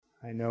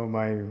I know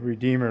my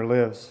Redeemer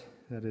lives.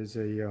 That is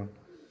an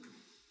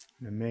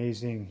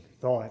amazing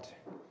thought.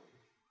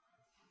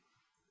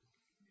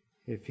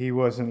 If he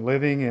wasn't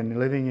living and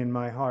living in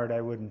my heart, I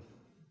wouldn't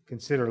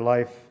consider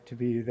life to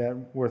be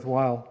that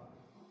worthwhile.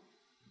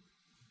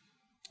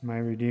 My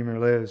Redeemer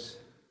lives.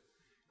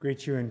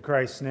 Greet you in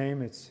Christ's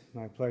name. It's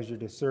my pleasure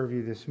to serve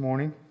you this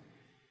morning.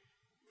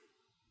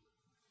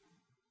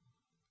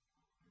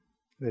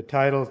 The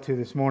title to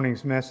this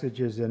morning's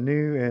message is A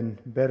New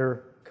and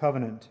Better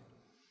Covenant.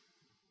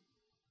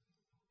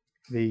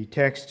 The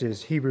text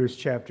is Hebrews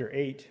chapter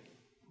 8.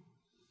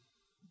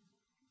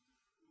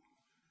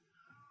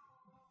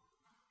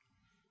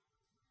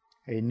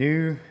 A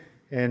new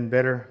and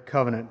better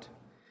covenant.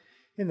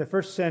 In the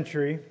first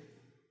century,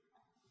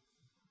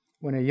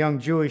 when a young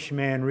Jewish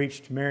man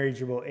reached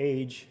marriageable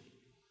age,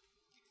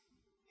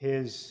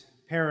 his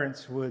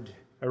parents would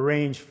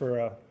arrange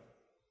for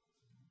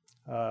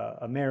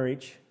a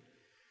marriage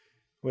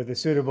with a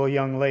suitable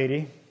young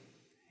lady,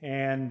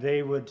 and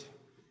they would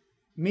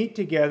meet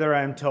together,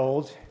 I'm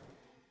told,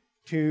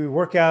 to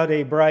work out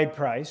a bride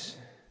price.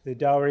 The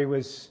dowry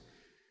was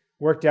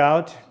worked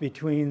out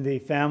between the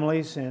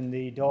families, and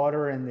the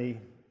daughter and the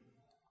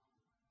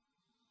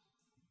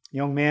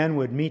young man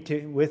would meet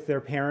with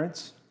their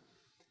parents.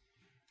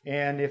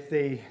 And if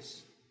they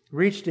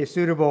reached a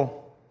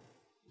suitable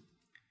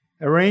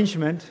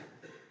arrangement,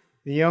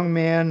 the young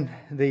man,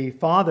 the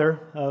father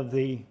of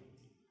the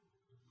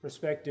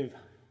prospective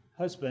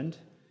husband,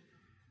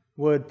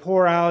 would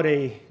pour out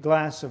a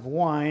glass of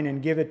wine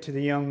and give it to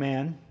the young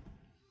man.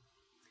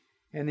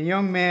 And the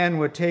young man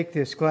would take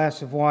this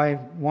glass of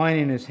wine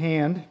in his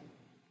hand,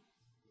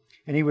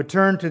 and he would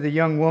turn to the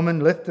young woman,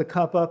 lift the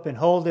cup up and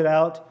hold it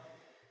out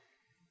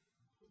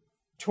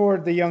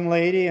toward the young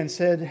lady, and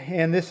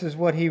this is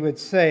what he would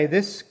say: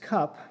 "This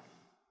cup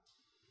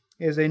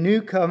is a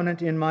new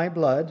covenant in my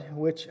blood,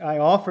 which I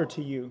offer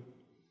to you."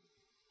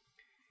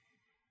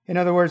 In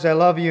other words, I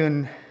love you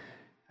and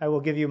I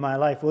will give you my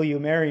life. Will you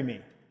marry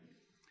me?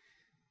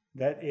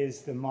 That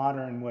is the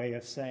modern way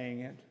of saying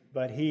it.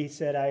 But he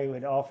said, I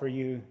would offer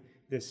you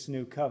this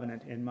new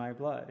covenant in my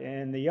blood.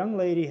 And the young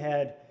lady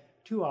had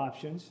two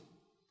options.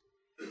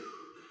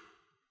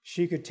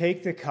 She could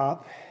take the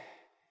cup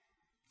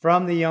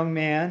from the young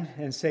man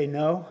and say,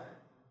 "No,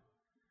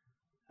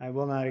 I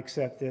will not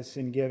accept this,"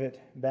 and give it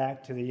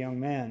back to the young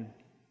man.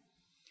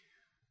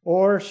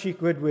 Or she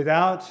could,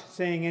 without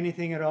saying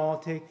anything at all,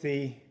 take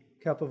the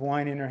cup of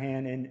wine in her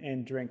hand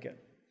and drink it.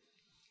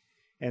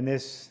 And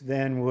this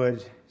then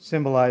would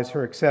symbolize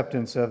her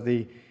acceptance of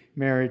the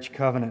marriage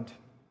covenant.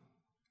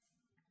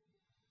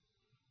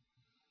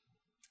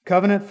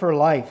 Covenant for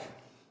life.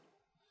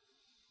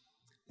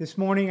 This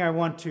morning I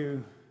want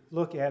to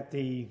look at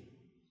the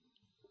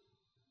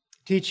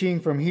teaching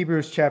from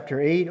Hebrews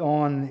chapter 8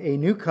 on a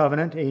new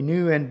covenant, a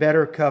new and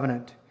better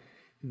covenant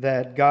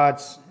that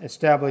God's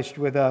established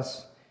with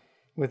us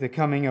with the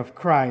coming of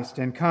Christ,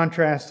 and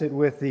contrast it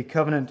with the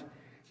covenant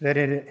that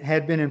it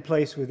had been in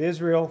place with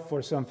Israel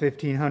for some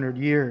 1,500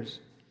 years.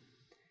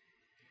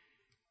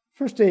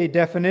 First, a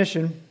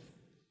definition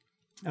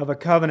of a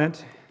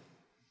covenant.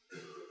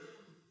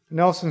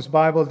 Nelson's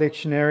Bible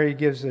Dictionary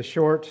gives a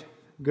short,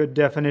 good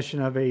definition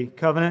of a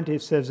covenant.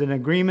 It says, an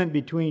agreement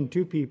between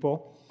two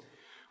people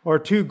or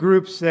two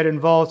groups that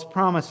involves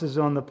promises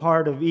on the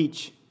part of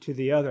each to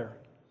the other.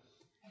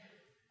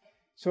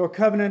 So a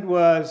covenant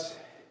was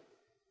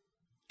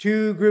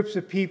two groups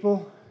of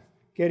people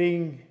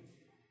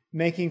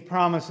making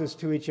promises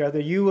to each other.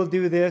 You will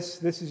do this.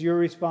 This is your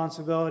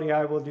responsibility.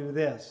 I will do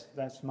this.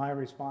 That's my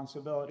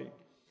responsibility.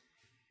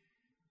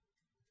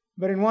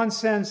 But in one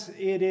sense,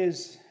 it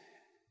is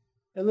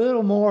a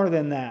little more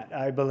than that,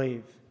 I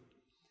believe.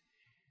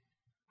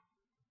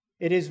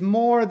 It is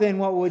more than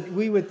what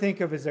we would think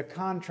of as a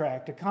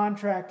contract. A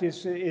contract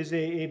is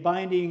a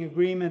binding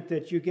agreement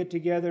that you get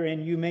together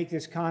and you make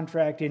this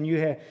contract, and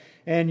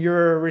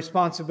your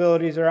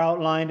responsibilities are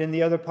outlined and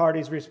the other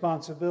party's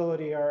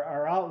responsibility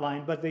are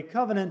outlined. But the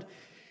covenant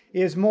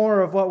is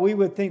more of what we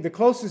would think. The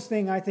closest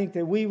thing I think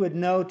that we would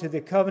know to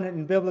the covenant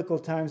in biblical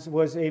times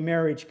was a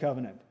marriage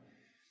covenant.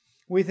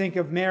 We think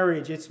of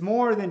marriage. It's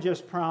more than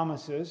just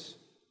promises.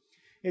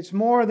 It's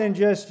more than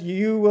just,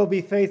 you will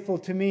be faithful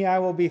to me, I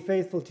will be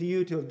faithful to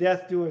you till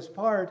death do us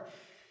part.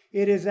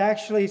 It is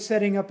actually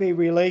setting up a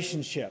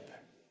relationship.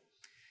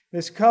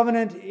 This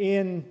covenant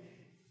in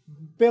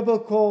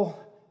biblical,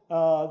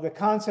 the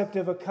concept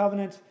of a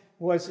covenant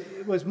was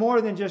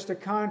more than just a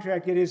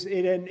contract.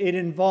 It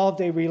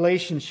involved a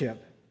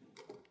relationship.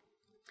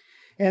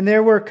 And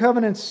there were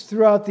covenants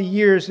throughout the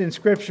years in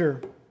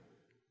Scripture.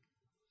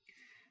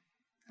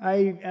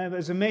 I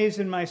was amazed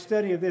in my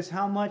study of this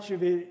how much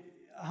of it,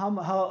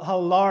 how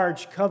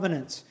large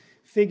covenants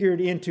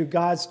figured into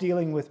God's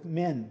dealing with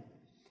men.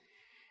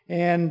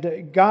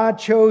 And God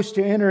chose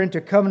to enter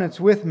into covenants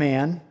with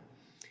man,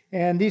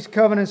 and these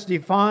covenants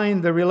define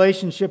the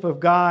relationship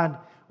of God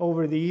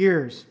over the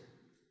years.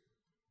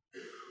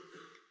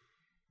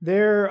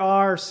 There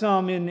are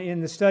some in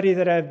the study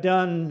that I've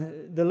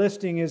done, the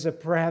listing is of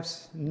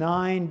perhaps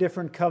 9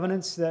 different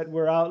covenants that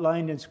were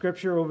outlined in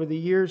Scripture over the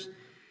years.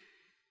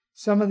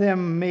 Some of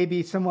them may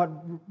be somewhat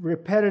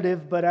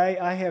repetitive, but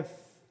I have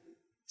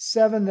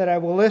 7 that I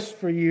will list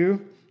for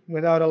you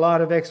without a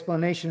lot of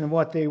explanation of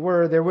what they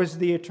were. There was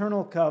the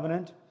eternal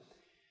covenant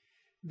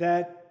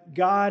that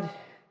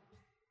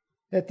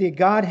the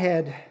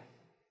Godhead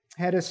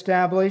had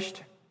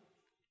established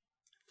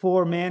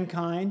for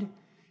mankind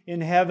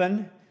in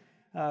heaven.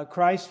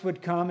 Christ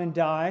would come and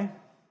die.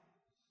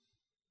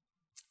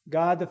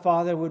 God the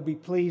Father would be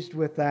pleased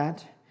with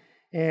that,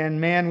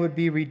 and man would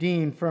be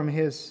redeemed from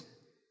his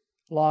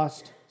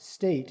lost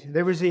state.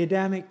 There was the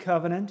Adamic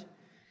covenant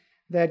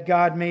that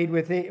God made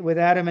with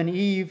Adam and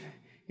Eve,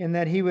 in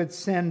that He would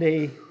send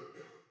a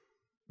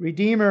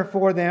Redeemer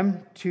for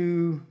them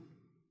to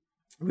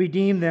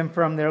redeem them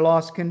from their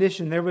lost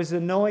condition. There was the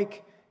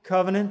Noahic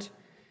covenant,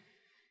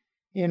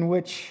 in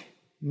which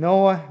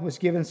Noah was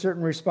given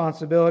certain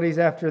responsibilities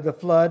after the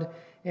flood,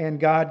 and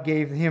God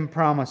gave him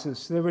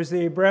promises. There was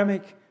the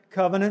Abrahamic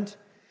covenant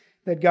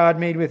that God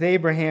made with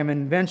Abraham,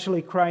 and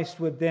eventually Christ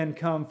would then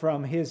come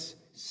from his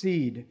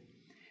seed.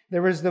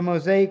 There was the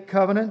Mosaic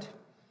covenant,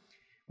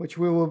 which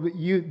we will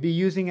be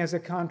using as a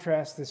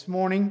contrast this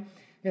morning.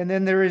 And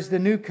then there is the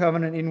new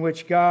covenant, in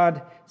which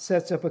God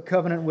sets up a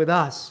covenant with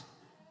us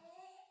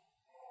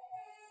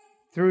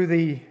through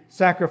the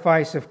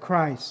sacrifice of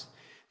Christ.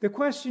 The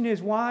question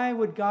is, why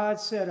would God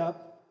set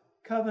up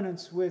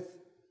covenants with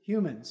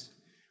humans?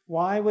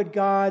 Why would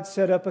God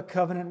set up a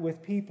covenant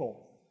with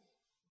people?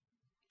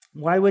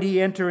 Why would He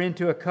enter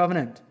into a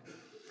covenant?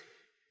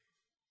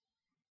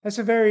 That's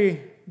a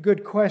very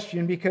good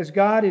question, because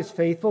God is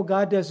faithful.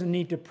 God doesn't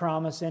need to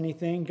promise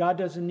anything. God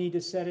doesn't need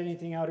to set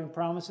anything out in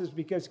promises,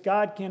 because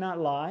God cannot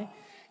lie.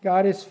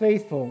 God is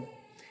faithful.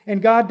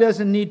 And God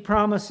doesn't need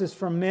promises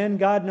from men.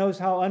 God knows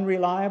how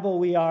unreliable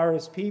we are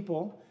as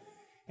people.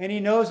 And He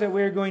knows that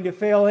we're going to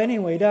fail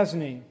anyway,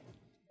 doesn't He?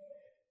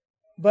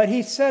 But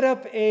He set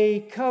up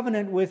a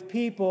covenant with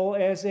people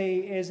as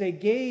a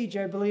gauge,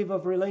 I believe,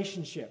 of a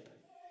relationship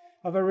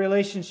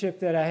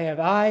that I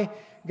have.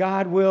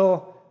 God,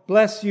 will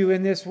bless you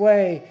in this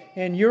way,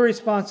 and your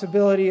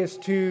responsibility is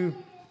to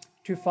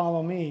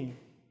follow me.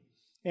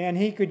 And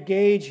He can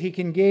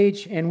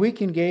gauge, and we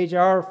can gauge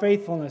our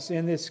faithfulness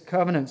in this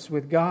covenants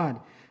with God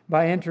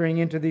by entering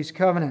into these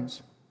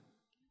covenants.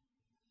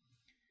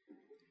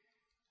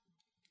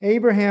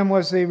 Abraham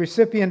was the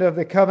recipient of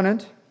the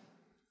covenant.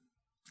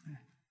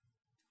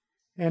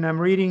 And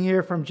I'm reading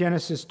here from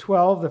Genesis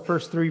 12, the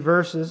first 3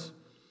 verses.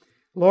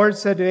 The Lord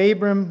said to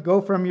Abram, "Go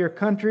from your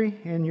country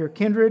and your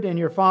kindred and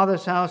your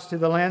father's house to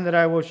the land that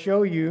I will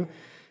show you,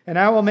 and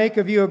I will make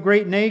of you a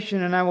great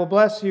nation, and I will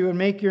bless you and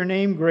make your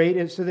name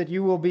great, so that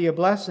you will be a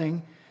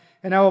blessing.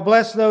 And I will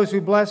bless those who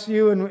bless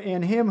you,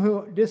 and him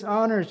who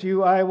dishonors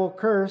you I will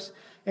curse,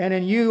 and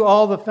in you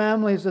all the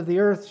families of the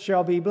earth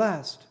shall be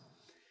blessed."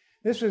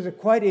 This was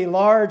quite a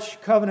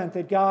large covenant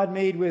that God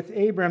made with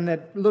Abram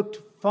that looked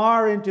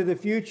far into the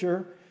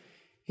future.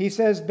 He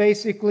says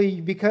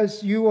basically,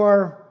 because you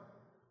are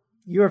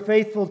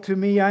faithful to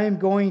me, I am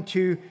going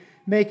to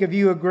make of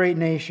you a great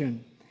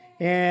nation.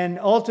 And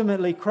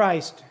ultimately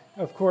Christ,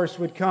 of course,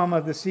 would come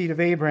of the seed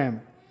of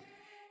Abraham.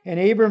 And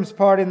Abram's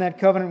part in that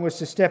covenant was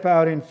to step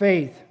out in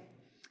faith.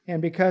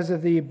 And because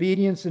of the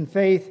obedience and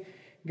faith,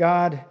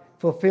 God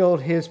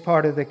fulfilled His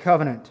part of the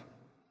covenant.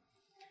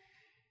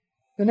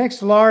 The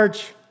next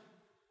large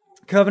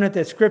covenant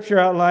that Scripture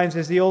outlines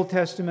is the Old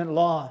Testament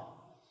law.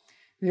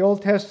 The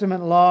Old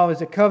Testament law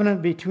is a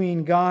covenant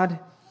between God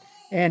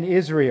and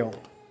Israel.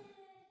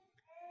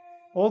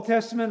 Old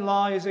Testament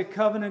law is a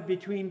covenant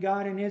between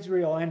God and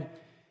Israel. And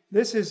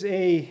this is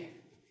a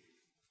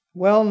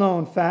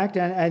well-known fact,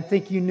 and I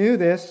think you knew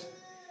this.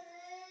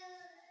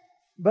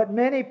 But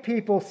many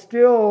people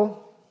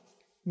still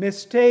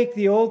mistake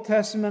the Old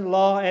Testament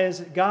law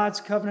as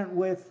God's covenant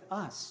with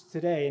us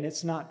today, and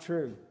it's not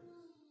true.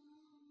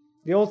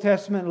 The Old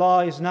Testament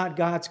law is not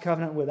God's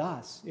covenant with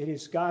us. It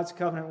is God's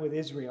covenant with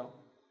Israel.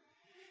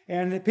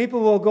 And the people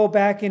will go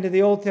back into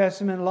the Old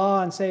Testament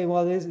law and say,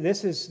 well,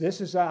 this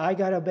is I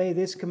got to obey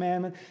this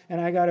commandment,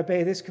 and I got to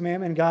obey this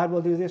commandment, and God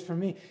will do this for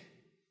me.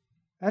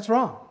 That's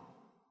wrong.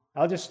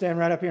 I'll just stand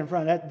right up here in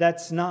front.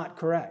 That's not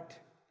correct.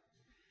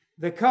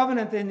 The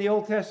covenant in the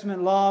Old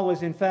Testament law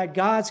was, in fact,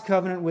 God's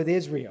covenant with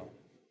Israel.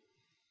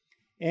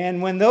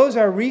 And when those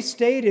are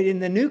restated in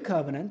the New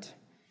Covenant,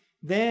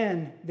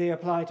 then they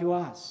apply to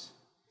us.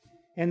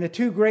 And the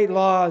 2 great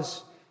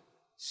laws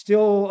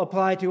still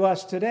apply to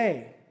us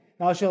today.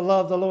 Thou shalt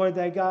love the Lord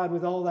thy God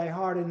with all thy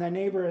heart, and thy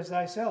neighbor as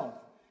thyself.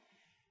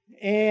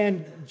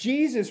 And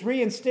Jesus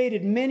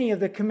reinstated many of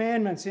the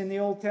commandments in the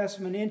Old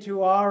Testament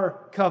into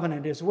our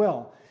covenant as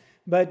well.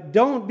 But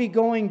don't be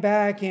going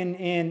back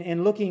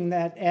and looking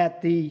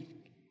at the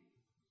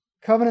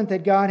covenant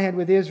that God had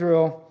with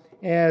Israel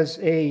as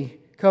a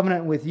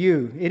covenant with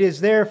you. It is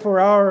there for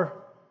our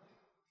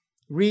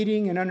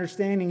reading and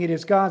understanding. It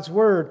is God's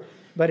word,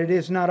 but it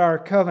is not our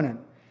covenant.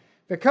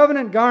 The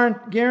covenant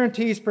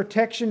guarantees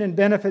protection and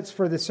benefits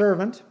for the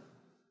servant.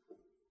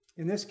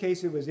 In this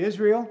case, it was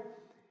Israel.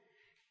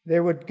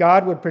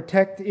 God would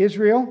protect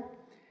Israel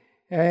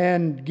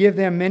and give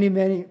them many,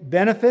 many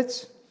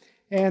benefits.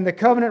 And the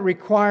covenant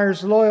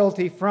requires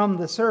loyalty from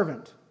the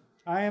servant.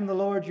 I am the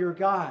Lord your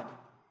God,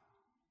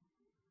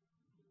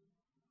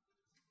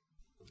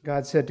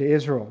 God said to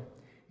Israel.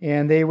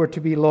 And they were to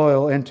be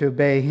loyal and to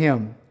obey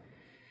Him.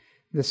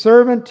 The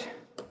servant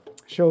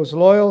shows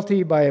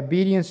loyalty by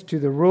obedience to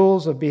the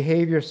rules of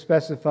behavior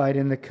specified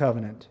in the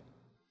covenant.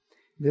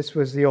 This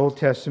was the Old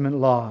Testament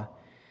law,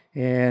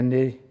 and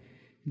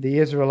the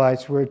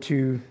Israelites were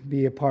to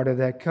be a part of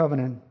that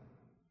covenant.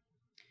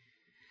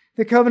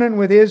 The covenant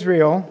with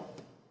Israel,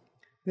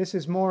 this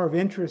is more of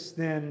interest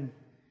than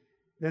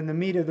the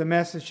meat of the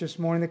message this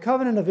morning. The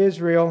covenant of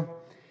Israel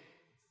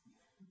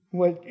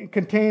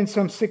contains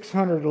some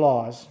 600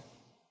 laws,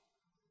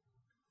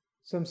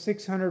 some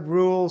 600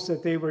 rules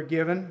that they were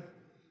given,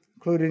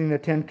 including the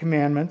Ten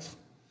Commandments.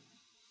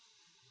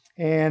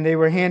 And they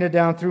were handed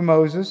down through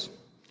Moses.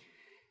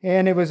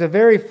 And it was a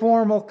very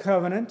formal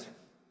covenant.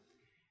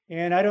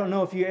 And I don't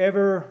know if you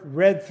ever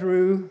read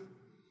through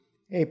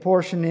a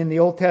portion in the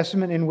Old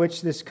Testament in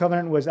which this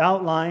covenant was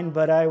outlined,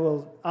 but I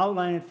will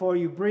outline it for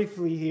you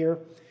briefly here.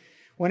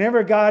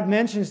 Whenever God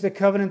mentions the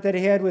covenant that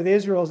He had with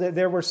Israel, that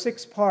there were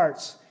 6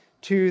 parts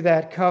to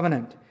that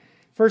covenant.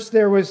 First,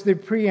 there was the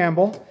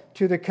preamble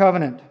to the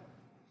covenant.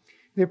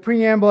 The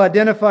preamble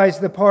identifies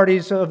the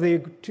parties to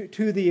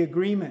the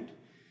agreement.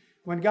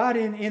 When God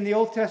in the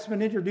Old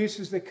Testament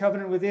introduces the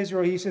covenant with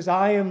Israel, He says,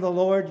 I am the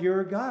Lord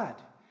your God.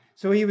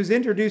 So He was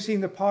introducing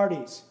the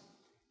parties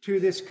to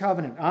this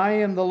covenant. I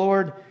am the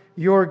Lord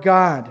your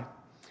God.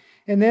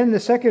 And then the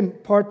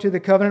second part to the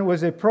covenant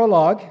was a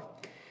prologue.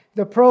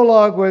 The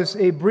prologue was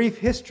a brief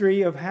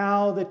history of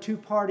how the two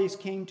parties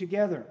came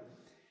together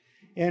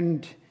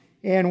and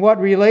what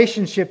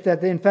relationship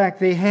that in fact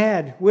they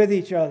had with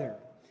each other.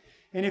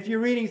 And if you're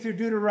reading through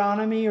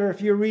Deuteronomy, or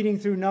if you're reading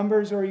through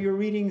Numbers, or you're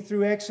reading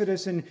through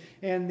Exodus, and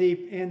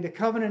the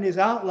covenant is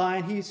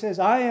outlined, He says,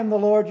 I am the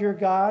Lord your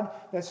God.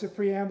 That's the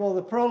preamble.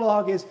 The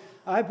prologue is,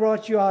 I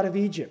brought you out of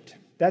Egypt.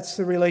 That's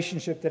the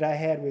relationship that I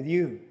had with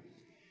you.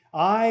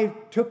 I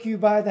took you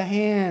by the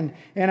hand,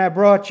 and I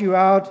brought you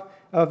out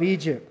of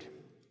Egypt.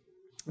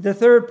 The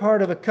third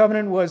part of a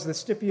covenant was the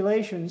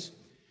stipulations,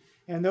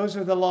 and those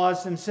are the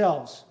laws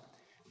themselves.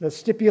 The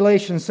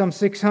stipulations, some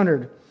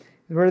 600,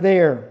 were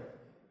there.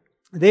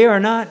 They are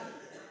not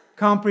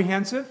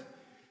comprehensive.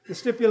 The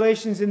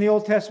stipulations in the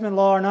Old Testament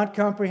law are not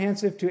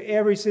comprehensive to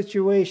every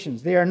situation.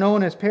 They are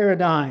known as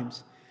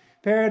paradigms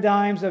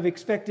of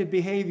expected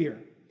behavior.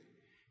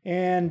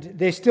 And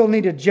they still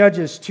needed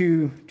judges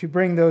to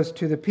bring those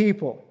to the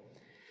people.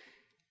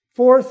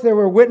 Fourth, there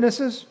were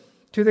witnesses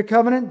to the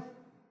covenant.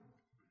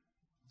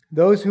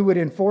 Those who would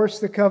enforce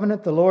the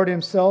covenant, the Lord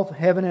Himself,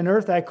 heaven and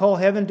earth. I call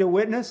heaven to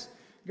witness.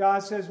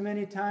 God says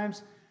many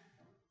times,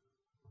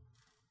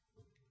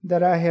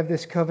 that I have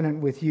this covenant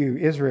with you,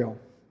 Israel.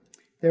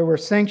 There were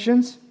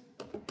sanctions,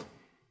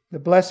 the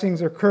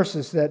blessings or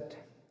curses that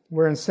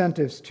were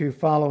incentives to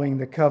following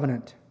the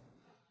covenant.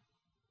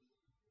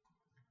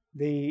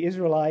 The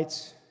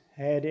Israelites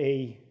had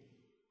a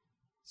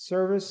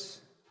service,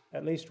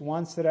 at least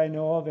once that I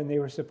know of, and they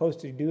were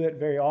supposed to do it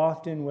very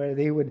often, where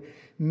they would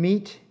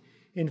meet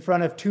in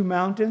front of 2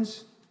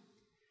 mountains.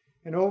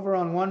 And over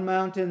on one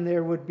mountain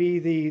there would be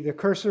the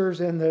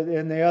cursers, and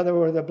the other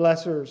were the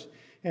blessers.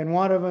 And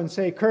one of them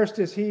say, cursed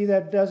is he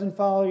that doesn't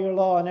follow your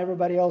law. And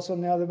everybody else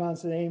on the other mountain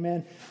said,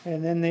 amen.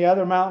 And then the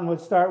other mountain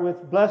would start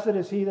with, blessed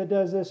is he that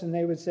does this. And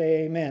they would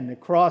say, amen.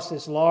 Across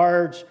this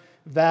large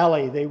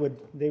valley, they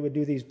would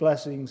do these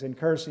blessings and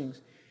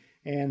cursings.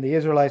 And the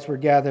Israelites were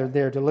gathered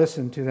there to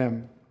listen to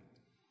them.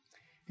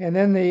 And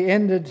then they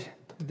ended,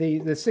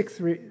 the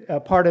sixth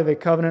part of a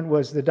covenant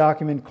was the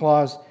document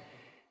clause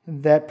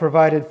that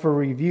provided for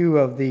review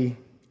of the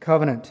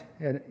covenant.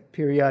 At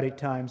periodic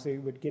times, they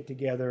would get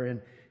together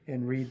and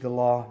read the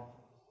law.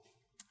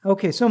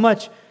 Okay, so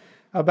much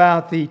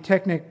about the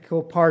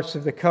technical parts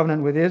of the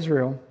covenant with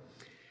Israel.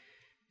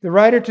 The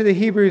writer to the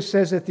Hebrews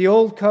says that the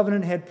old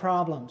covenant had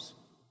problems.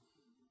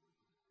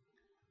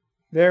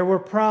 There were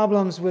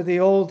problems with the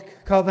old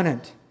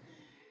covenant.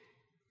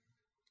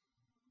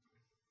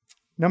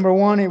 Number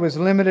one, it was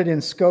limited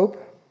in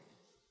scope.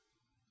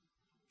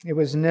 It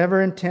was never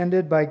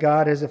intended by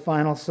God as a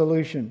final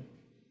solution.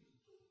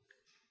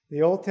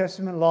 The Old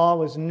Testament law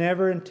was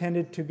never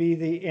intended to be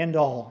the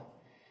end-all.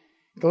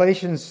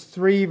 Galatians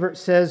 3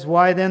 says,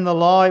 why then the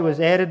law? It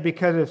was added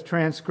because of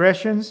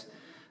transgressions,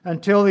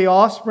 until the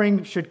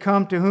offspring should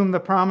come to whom the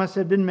promise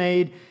had been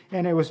made,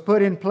 and it was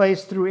put in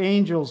place through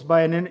angels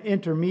by an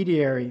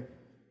intermediary.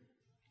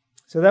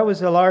 So that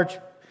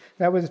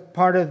was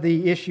part of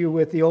the issue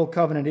with the Old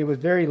Covenant. It was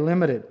very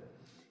limited.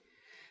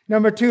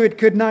 Number two, it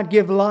could not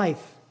give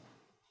life.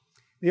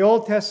 The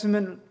Old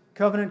Testament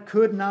covenant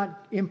could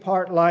not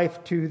impart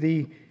life to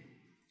the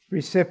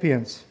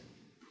recipients.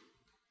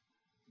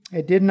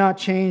 It did not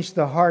change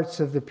the hearts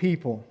of the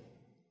people.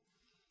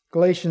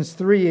 Galatians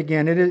 3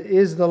 again, it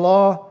is the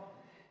law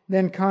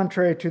then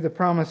contrary to the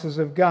promises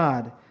of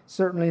God,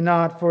 Certainly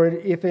not. For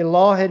if a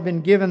law had been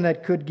given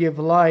that could give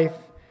life,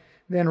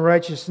 then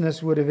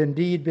righteousness would have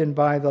indeed been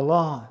by the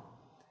law.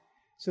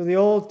 So the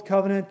old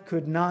covenant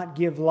could not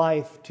give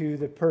life to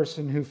the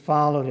person who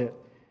followed it.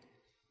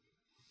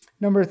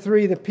 Number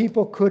 3, the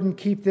people couldn't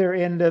keep their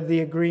end of the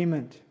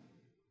agreement.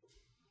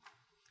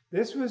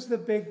 This was the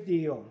big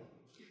deal.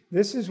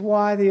 This is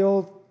why the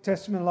Old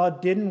Testament law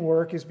didn't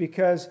work, is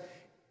because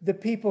the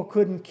people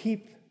couldn't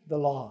keep the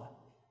law.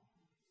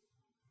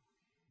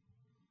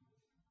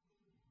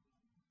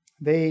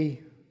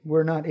 They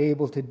were not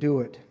able to do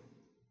it.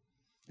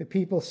 The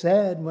people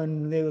said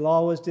when the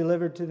law was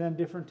delivered to them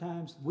different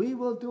times, "We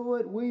will do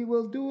it, we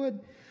will do it.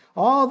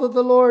 All that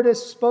the Lord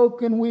has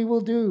spoken, we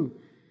will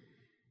do."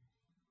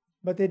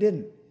 But they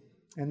didn't,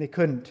 and they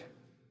couldn't.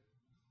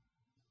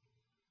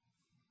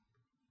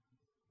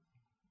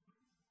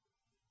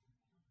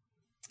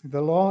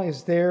 The law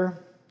is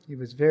there. It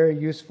was very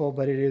useful,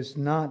 but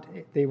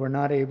they were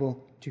not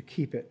able to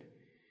keep it.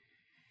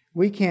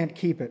 We can't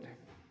keep it.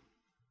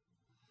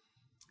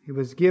 It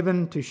was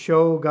given to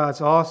show God's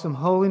awesome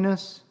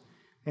holiness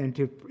and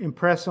to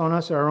impress on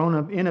us our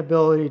own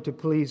inability to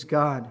please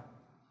God.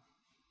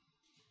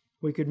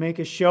 We could make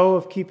a show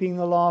of keeping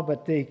the law,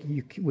 but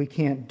we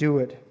can't do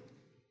it.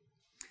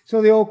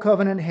 So the old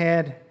covenant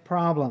had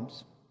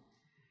problems.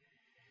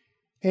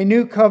 A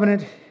new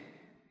covenant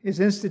is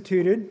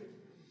instituted,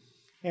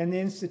 and the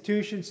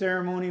institution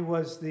ceremony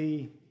was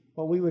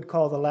what we would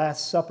call the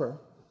Last Supper.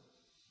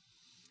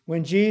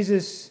 When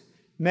Jesus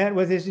met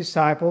with his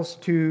disciples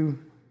to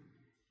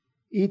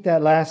eat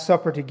that Last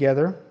Supper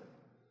together,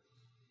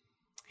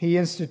 he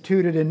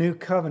instituted a new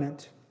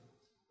covenant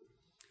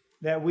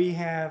that we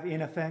have in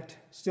effect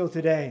still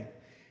today.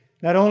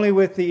 Not only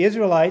with the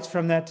Israelites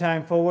from that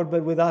time forward,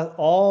 but with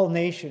all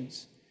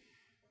nations.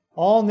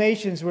 All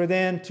nations were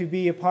then to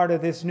be a part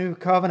of this new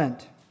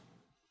covenant.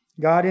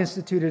 God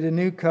instituted a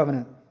new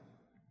covenant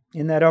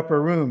in that upper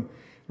room.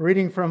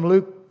 Reading from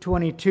Luke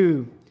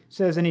 22,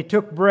 says, "And he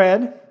took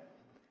bread,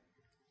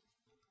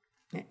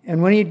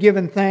 and when he had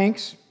given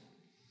thanks,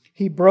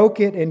 he broke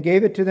it and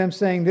gave it to them,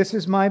 saying, 'This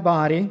is my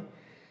body,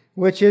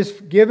 which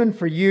is given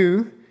for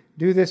you.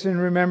 Do this in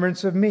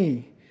remembrance of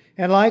me.'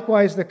 And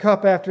likewise the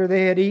cup after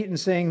they had eaten,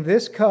 saying,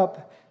 'This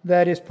cup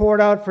that is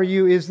poured out for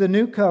you is the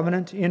new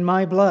covenant in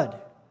my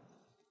blood.'"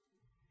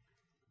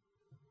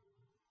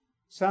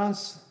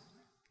 Sounds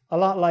a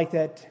lot like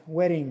that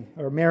wedding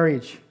or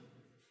marriage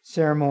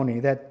ceremony,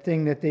 that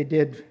thing that they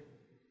did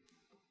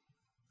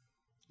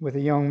with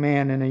a young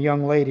man and a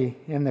young lady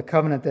in the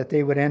covenant that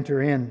they would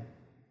enter in.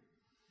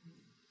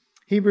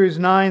 Hebrews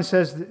 9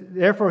 says,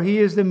 "Therefore he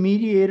is the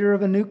mediator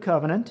of a new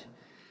covenant,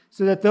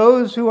 so that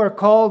those who are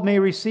called may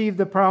receive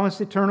the promised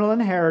eternal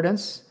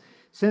inheritance,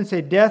 since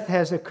a death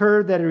has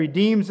occurred that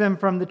redeems them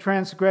from the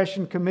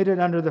transgression committed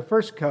under the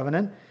first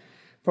covenant.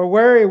 For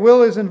where a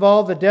will is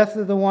involved, the death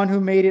of the one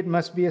who made it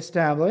must be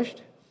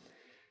established.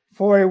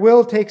 For a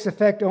will takes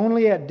effect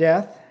only at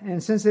death,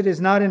 and since it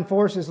is not in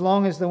force as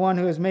long as the one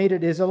who has made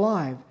it is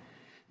alive,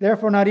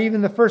 therefore not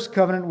even the first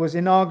covenant was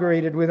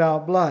inaugurated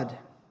without blood."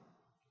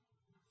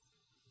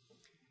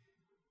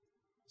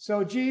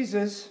 So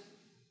Jesus,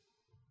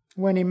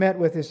 when he met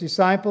with his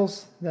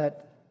disciples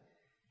that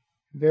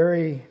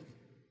very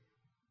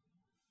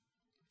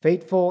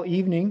fateful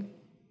evening,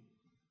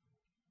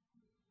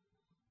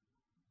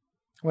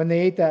 when they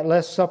ate that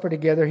Last Supper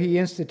together, he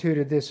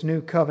instituted this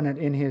new covenant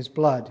in his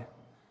blood.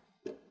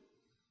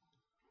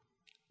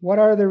 What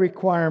are the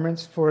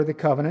requirements for the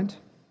covenant?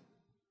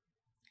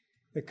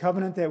 The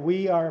covenant that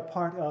we are a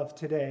part of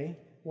today.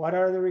 What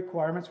are the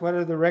requirements? What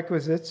are the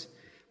requisites?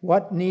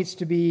 What needs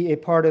to be a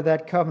part of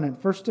that covenant?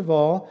 First of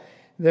all,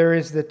 there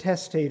is the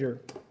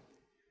testator.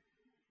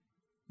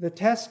 The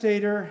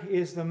testator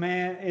is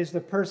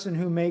the person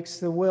who makes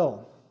the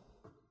will.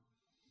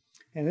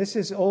 And this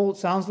is old,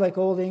 sounds like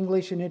Old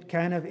English, and it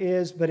kind of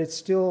is, but it's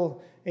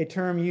still a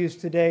term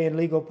used today in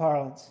legal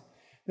parlance.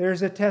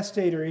 There's a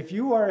testator. If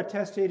you are a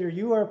testator,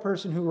 you are a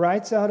person who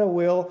writes out a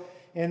will,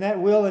 and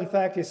that will, in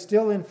fact, is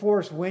still in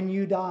force when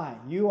you die.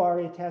 You are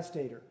a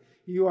testator.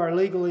 You are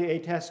legally a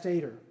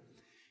testator,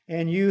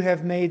 and you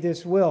have made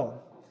this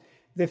will.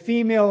 The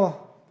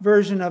female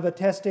version of a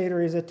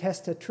testator is a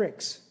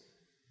testatrix,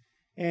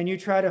 and you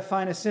try to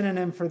find a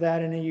synonym for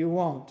that, and you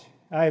won't.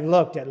 I've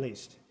looked, at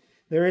least.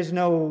 There is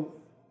no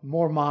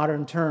more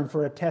modern term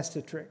for a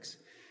testatrix.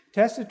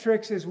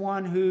 Testatrix is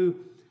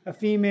a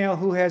female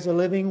who has a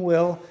living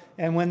will,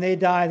 and when they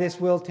die, this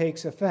will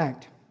takes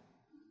effect.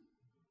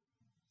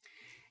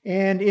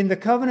 And in the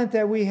covenant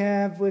that we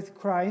have with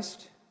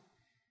Christ,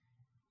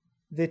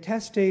 the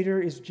testator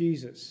is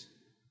Jesus.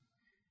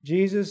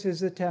 Jesus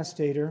is the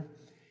testator,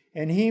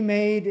 and he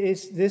made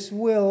this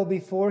will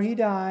before he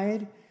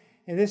died,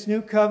 and this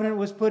new covenant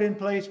was put in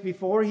place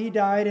before he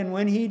died, and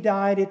when he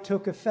died, it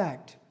took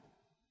effect.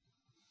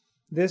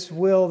 This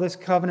will, this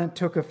covenant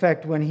took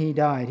effect when he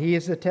died. He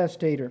is the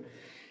testator.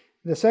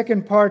 The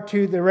second part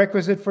to the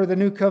requisite for the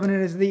new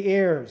covenant is the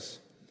heirs.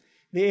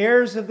 The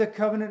heirs of the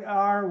covenant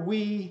are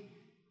we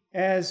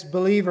as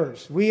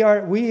believers. We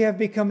have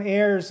become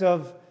heirs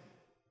of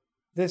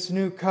this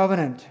new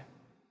covenant.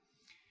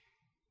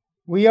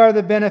 We are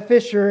the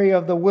beneficiary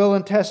of the will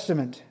and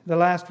testament, the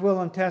last will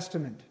and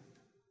testament.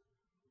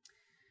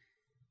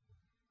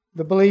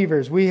 The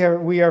believers, we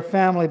are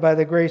family by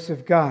the grace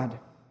of God,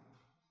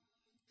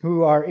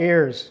 who are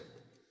heirs.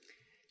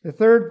 The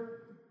third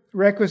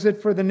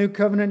requisite for the new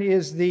covenant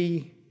is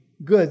the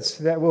goods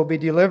that will be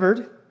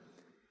delivered.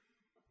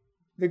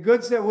 The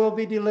goods that will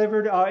be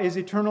delivered is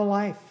eternal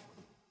life.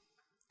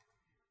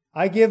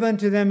 I give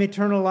unto them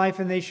eternal life,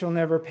 and they shall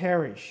never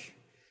perish.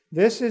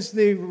 This is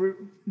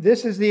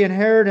the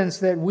inheritance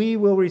that we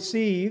will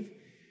receive,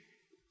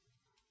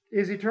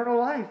 is eternal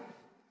life.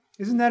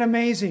 Isn't that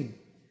amazing?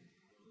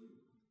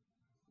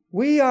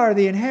 We are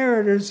the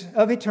inheritors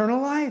of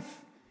eternal life.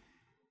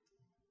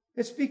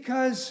 It's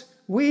because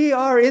we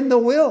are in the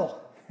will.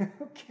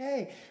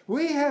 Okay,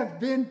 we have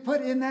been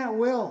put in that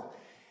will,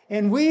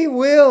 and we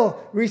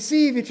will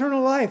receive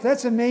eternal life.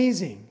 That's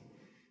amazing.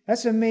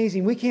 That's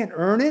amazing. We can't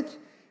earn it.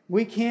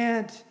 We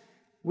can't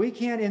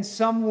in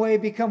some way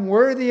become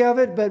worthy of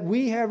it, but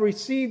we have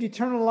received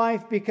eternal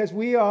life because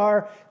we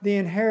are the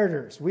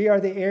inheritors. We are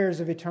the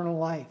heirs of eternal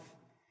life,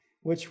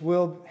 which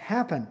will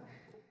happen.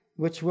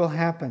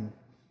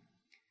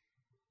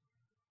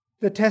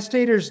 The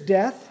testator's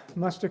death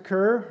must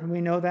occur, and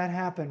we know that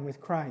happened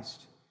with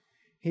Christ.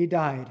 He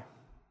died.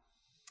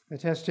 The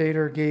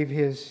testator gave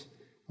his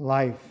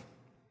life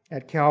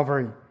at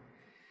Calvary.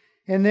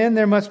 And then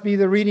there must be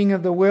the reading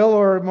of the will,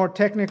 or more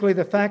technically,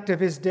 the fact of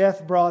his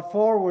death brought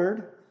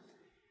forward.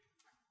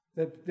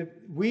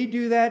 We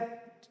do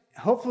that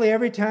hopefully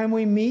every time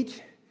we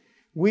meet.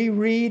 We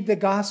read the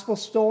gospel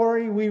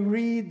story. We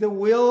read the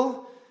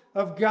will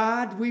of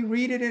God. We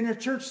read it in our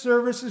church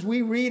services.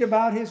 We read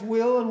about his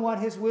will and what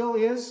his will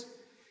is.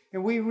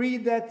 And we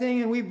read that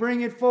thing and we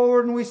bring it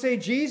forward and we say,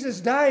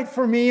 Jesus died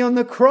for me on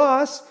the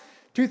cross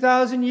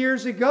 2,000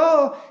 years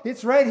ago.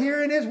 It's right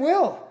here in his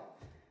will.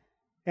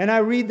 And I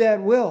read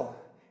that will.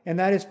 And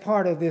that is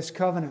part of this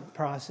covenant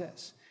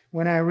process,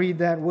 when I read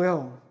that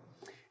will.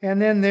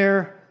 And then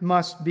there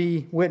must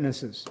be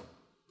witnesses.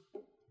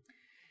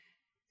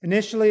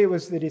 Initially, it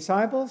was the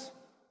disciples.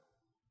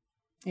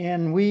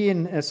 And we,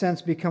 in a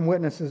sense, become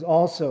witnesses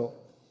also.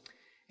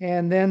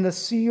 And then the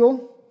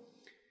seal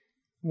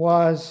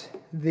was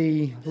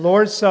the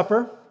Lord's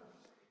Supper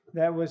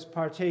that was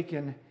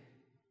partaken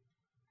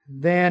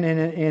then,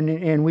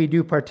 and we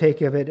do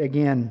partake of it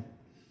again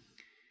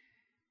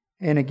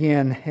and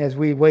again as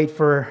we wait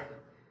for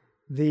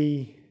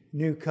the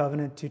new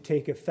covenant to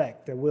take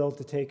effect, the will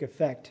to take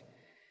effect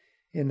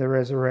in the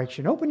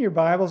resurrection. Open your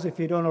Bibles, if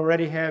you don't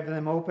already have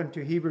them open,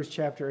 to Hebrews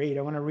chapter 8.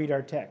 I want to read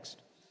our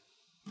text.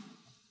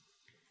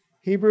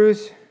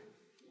 Hebrews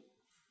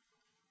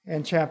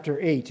and chapter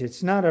 8.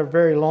 It's not a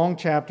very long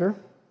chapter,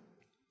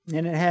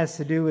 and it has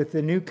to do with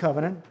the new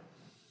covenant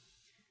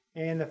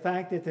and the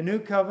fact that the new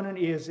covenant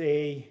is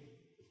a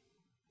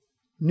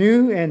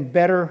new and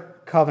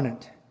better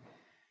covenant.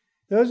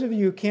 Those of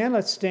you who can,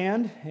 let's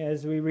stand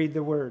as we read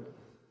the word.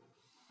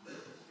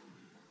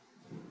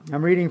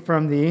 I'm reading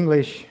from the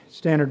English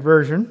Standard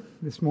Version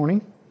this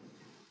morning.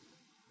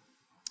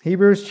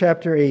 Hebrews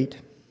chapter 8.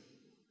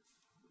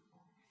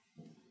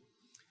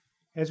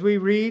 As we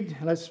read,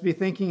 let's be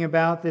thinking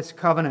about this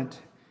covenant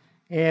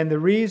and the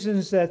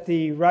reasons that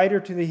the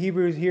writer to the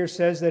Hebrews here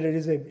says that it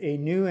is a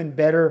new and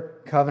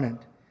better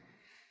covenant.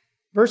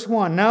 Verse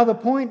 1, now the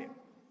point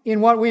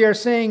in what we are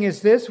saying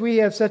is this: we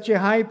have such a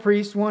high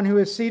priest, one who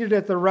is seated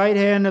at the right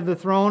hand of the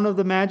throne of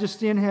the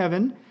majesty in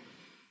heaven,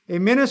 a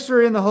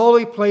minister in the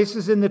holy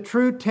places, in the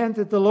true tent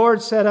that the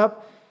Lord set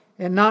up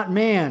and not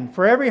man.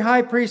 For every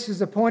high priest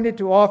is appointed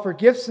to offer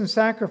gifts and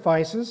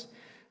sacrifices.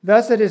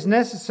 Thus it is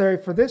necessary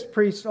for this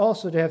priest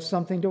also to have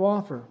something to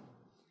offer.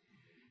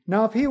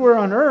 Now if he were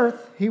on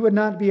earth, he would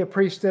not be a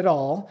priest at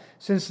all,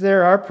 since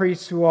there are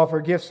priests who offer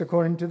gifts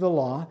according to the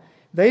law.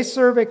 They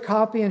serve a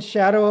copy and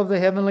shadow of the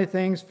heavenly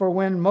things. For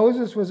when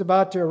Moses was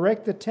about to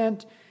erect the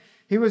tent,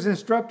 he was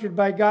instructed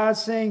by God,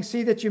 saying,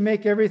 see that you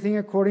make everything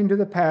according to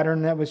the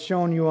pattern that was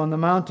shown you on the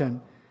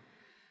mountain.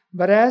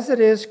 But as it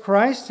is,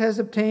 Christ has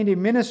obtained a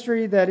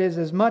ministry that is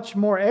as much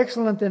more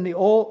excellent than the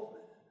old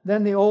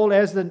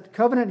as the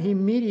covenant he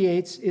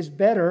mediates is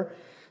better,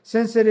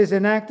 since it is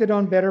enacted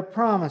on better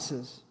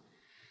promises.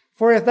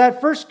 For if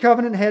that first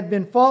covenant had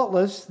been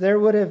faultless, there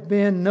would have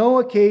been no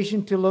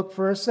occasion to look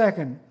for a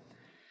second.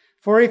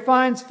 For he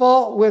finds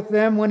fault with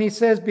them when he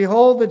says,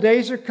 behold, the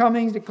days are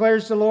coming,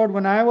 declares the Lord,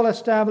 when I will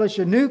establish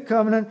a new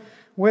covenant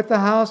with the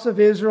house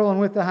of Israel and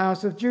with the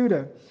house of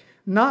Judah.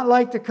 Not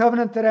like the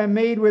covenant that I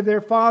made with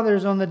their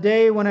fathers on the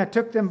day when I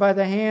took them by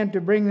the hand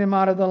to bring them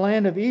out of the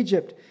land of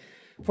Egypt.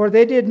 For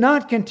they did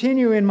not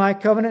continue in my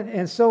covenant,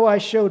 and so I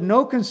showed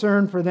no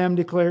concern for them,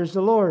 declares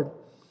the Lord.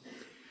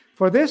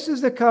 For this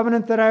is the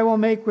covenant that I will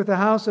make with the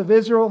house of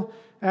Israel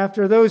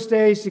after those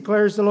days,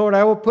 declares the Lord.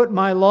 I will put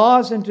my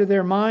laws into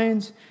their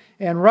minds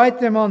and write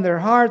them on their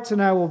hearts,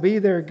 and I will be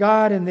their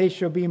God, and they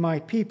shall be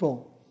my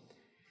people.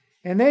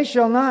 And they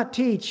shall not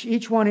teach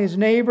each one his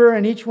neighbor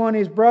and each one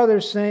his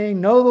brother, saying,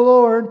 know the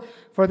Lord,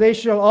 for they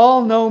shall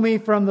all know me,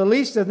 from the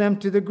least of them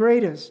to the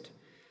greatest.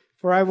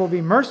 For I will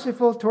be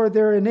merciful toward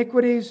their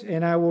iniquities,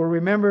 and I will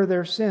remember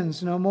their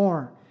sins no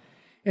more.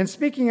 And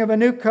speaking of a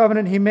new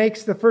covenant, he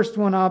makes the first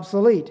one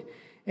obsolete.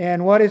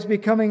 And what is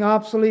becoming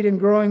obsolete and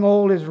growing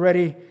old is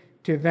ready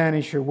to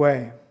vanish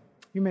away.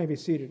 You may be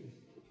seated.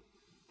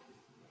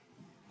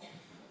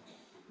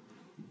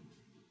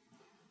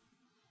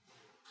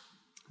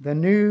 The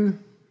new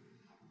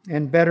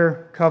and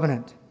better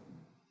covenant.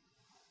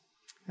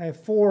 I have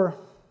 4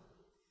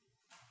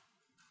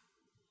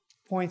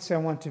 points I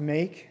want to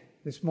make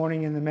this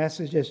morning in the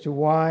message as to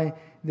why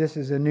this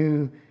is a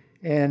new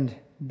and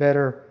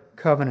better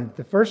covenant.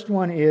 The first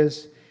one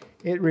is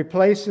it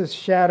replaces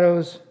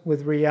shadows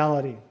with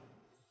reality.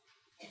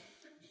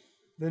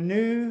 The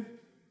new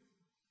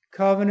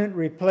covenant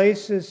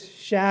replaces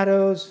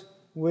shadows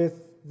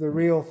with the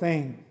real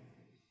thing.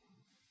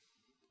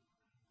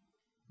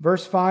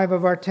 Verse 5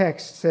 of our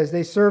text says,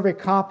 they serve a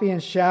copy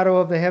and shadow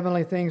of the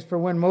heavenly things. For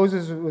when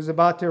Moses was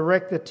about to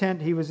erect the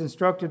tent, he was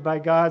instructed by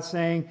God,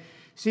 saying,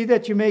 see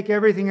that you make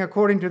everything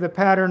according to the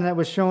pattern that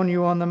was shown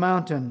you on the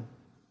mountain.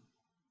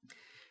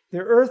 The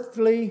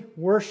earthly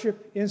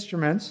worship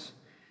instruments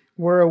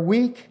were a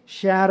weak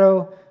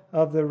shadow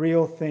of the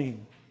real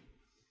thing.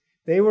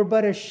 They were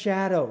but a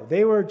shadow.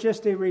 They were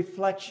just a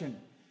reflection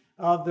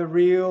of the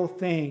real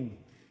thing.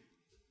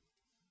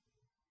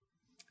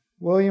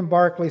 William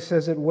Barclay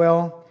says it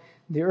well.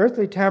 The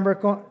earthly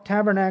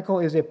tabernacle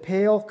is a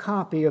pale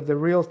copy of the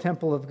real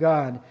temple of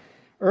God.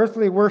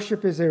 Earthly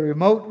worship is a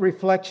remote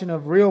reflection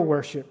of real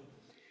worship.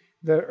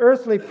 The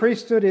earthly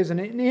priesthood is an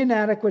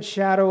inadequate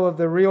shadow of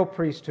the real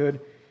priesthood.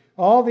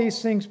 All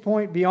these things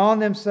point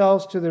beyond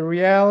themselves to the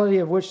reality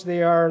of which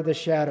they are the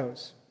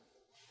shadows.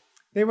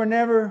 They were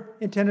never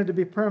intended to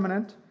be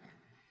permanent.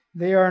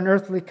 They are an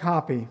earthly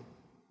copy.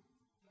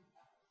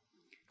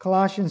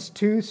 Colossians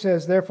 2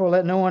 says, therefore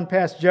let no one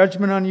pass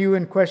judgment on you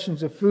in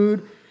questions of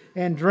food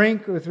and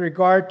drink with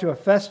regard to a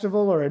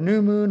festival or a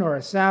new moon or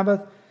a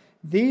Sabbath.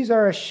 These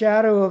are a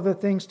shadow of the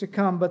things to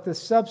come, but the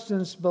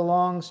substance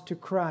belongs to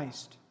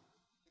Christ.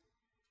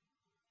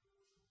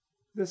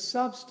 The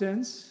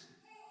substance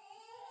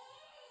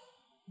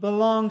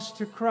belongs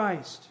to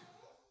Christ.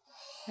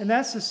 And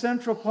that's the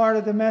central part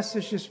of the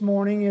message this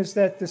morning, is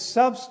that the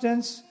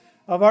substance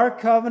of our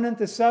covenant,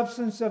 the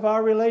substance of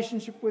our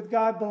relationship with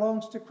God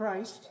belongs to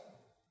Christ.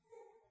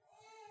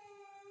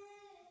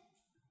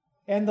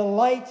 And the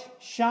light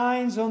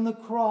shines on the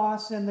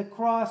cross, and the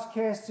cross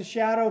casts a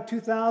shadow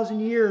 2,000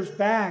 years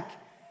back.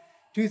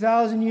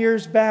 2,000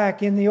 years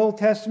back in the Old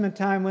Testament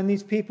time when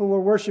these people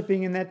were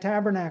worshiping in that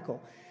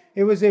tabernacle.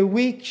 It was a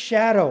weak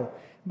shadow,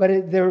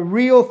 but the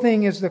real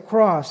thing is the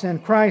cross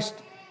and Christ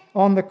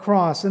on the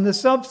cross. And the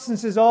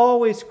substance is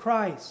always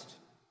Christ.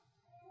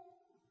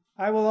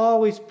 I will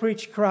always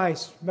preach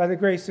Christ by the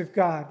grace of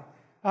God.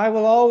 I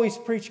will always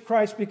preach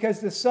Christ because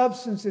the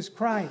substance is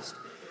Christ.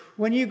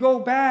 When you go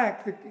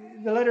back,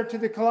 the letter to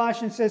the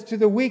Colossians says, to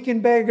the weak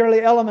and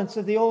beggarly elements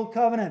of the Old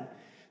Covenant.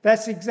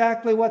 That's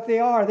exactly what they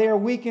are. They are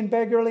weak and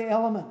beggarly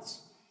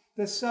elements.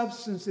 The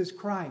substance is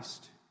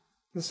Christ.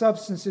 The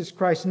substance is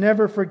Christ.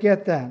 Never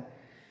forget that.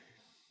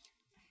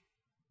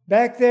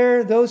 Back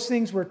there, those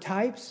things were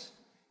types.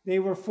 They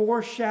were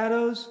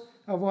foreshadows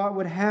of what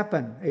would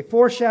happen. A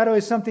foreshadow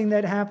is something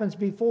that happens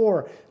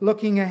before,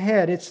 looking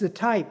ahead. It's the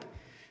type.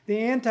 The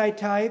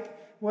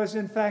antitype was,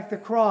 in fact, the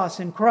cross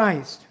in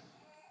Christ.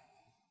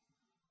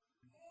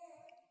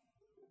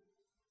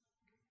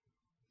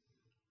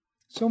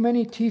 So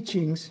many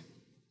teachings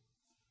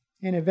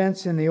and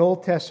events in the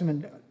Old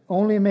Testament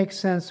only make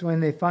sense when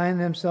they find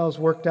themselves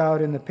worked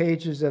out in the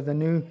pages of the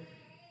New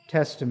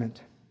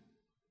Testament.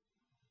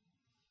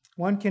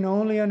 One can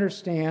only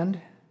understand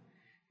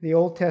the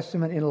Old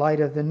Testament in light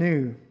of the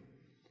New.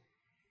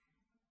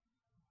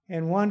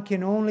 And one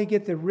can only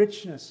get the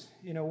richness,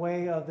 in a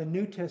way, of the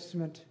New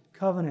Testament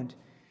covenant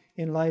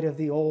in light of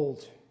the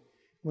Old.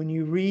 When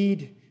you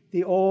read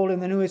the Old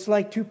and the New, it's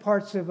like two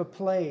parts of a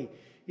play.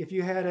 If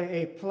you had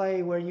a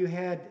play where you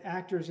had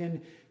actors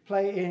in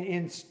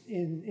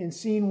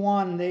scene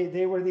one,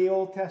 they were the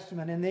Old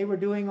Testament, and they were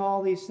doing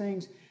all these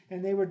things,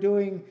 and they were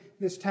doing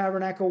this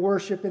tabernacle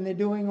worship, and they're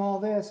doing all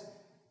this.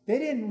 They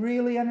didn't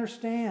really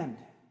understand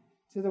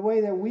to the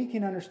way that we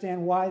can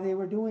understand why they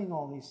were doing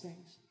all these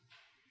things.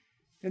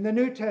 In the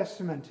New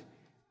Testament,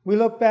 we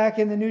look back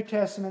in the New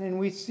Testament and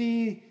we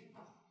see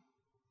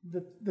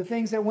the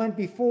things that went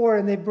before,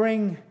 and they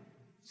bring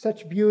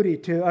such beauty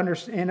to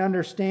and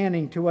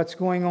understanding to what's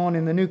going on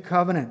in the new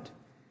covenant.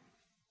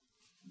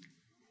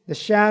 The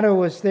shadow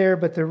was there,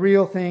 but the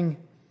real thing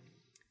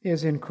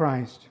is in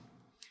Christ.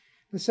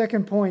 The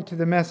second point to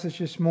the message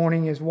this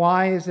morning is,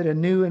 why is it a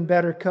new and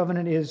better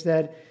covenant? Is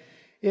that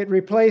it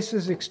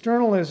replaces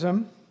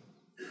externalism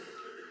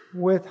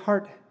with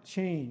heart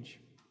change.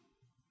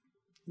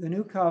 The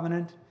new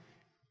covenant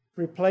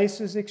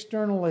replaces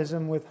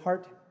externalism with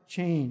heart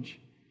change.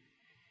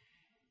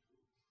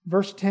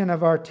 Verse 10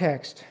 of our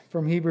text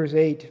from Hebrews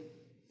 8.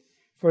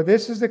 For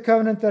this is the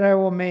covenant that I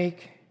will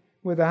make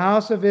with the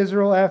house of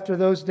Israel after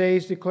those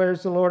days,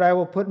 declares the Lord. I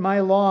will put my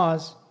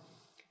laws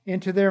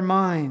into their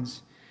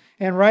minds,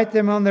 and write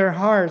them on their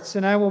hearts,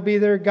 and I will be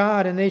their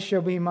God, and they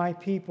shall be my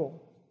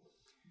people.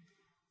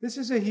 This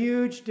is a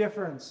huge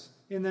difference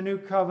in the new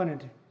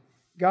covenant.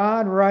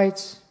 God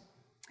writes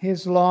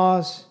His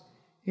laws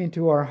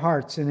into our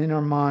hearts and in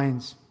our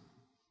minds.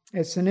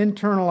 It's an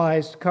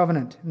internalized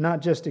covenant,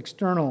 not just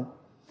external,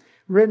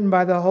 written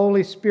by the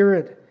Holy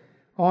Spirit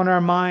on our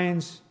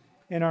minds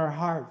and our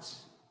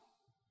hearts.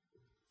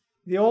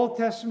 The Old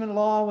Testament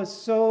law was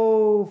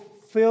so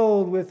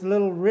filled with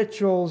little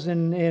rituals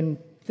and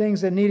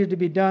things that needed to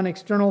be done,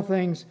 external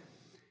things.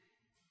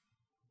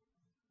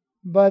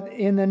 But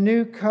in the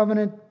new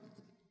covenant,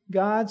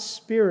 God's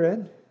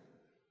Spirit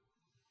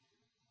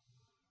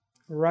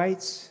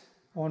writes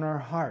on our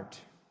heart.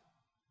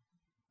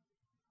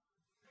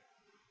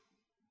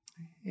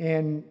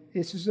 And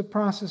this is a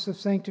process of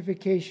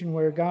sanctification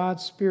where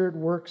God's Spirit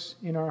works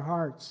in our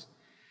hearts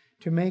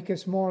to make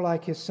us more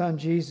like His Son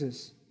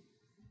Jesus.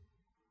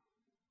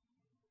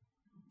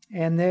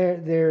 And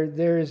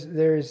there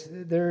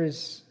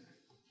is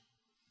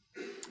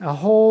a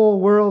whole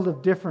world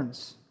of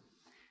difference.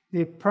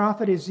 The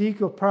prophet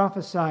Ezekiel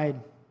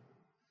prophesied.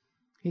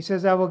 He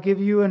says, I will give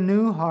you a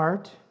new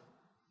heart,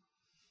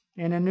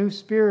 and a new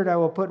spirit I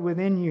will put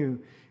within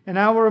you. And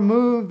I will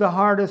remove the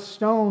heart of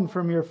stone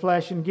from your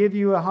flesh and give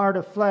you a heart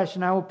of flesh,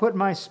 and I will put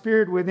my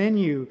spirit within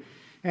you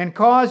and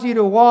cause you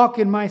to walk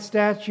in my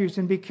statutes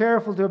and be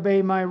careful to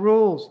obey my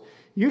rules.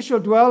 You shall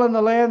dwell in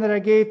the land that I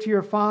gave to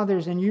your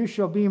fathers, and you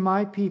shall be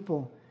my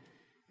people,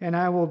 and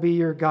I will be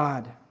your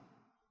God.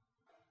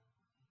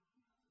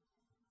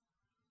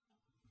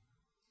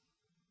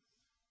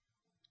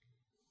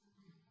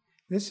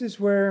 This is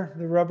where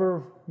the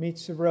rubber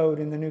meets the road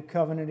in the new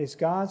covenant. Is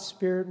God's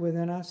Spirit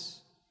within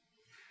us,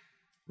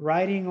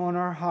 writing on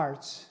our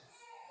hearts,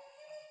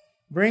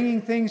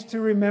 bringing things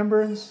to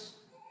remembrance,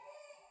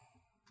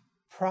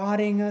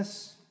 prodding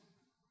us,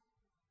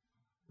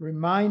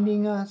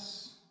 reminding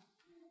us,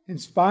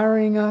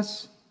 inspiring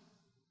us.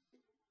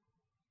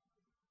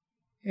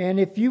 And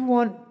if you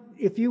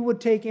would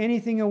take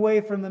anything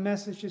away from the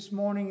message this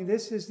morning,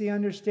 this is the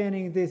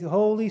understanding that the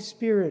Holy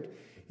Spirit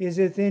is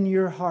within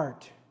your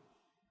heart,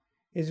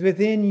 is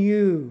within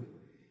you.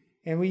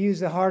 And we use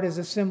the heart as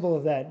a symbol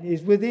of that.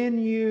 Is within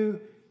you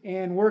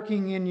and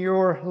working in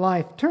your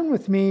life. Turn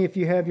with me, if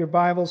you have your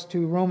Bibles,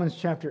 to Romans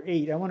chapter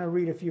 8. I want to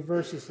read a few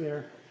verses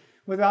there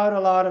without a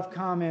lot of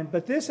comment.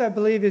 But this, I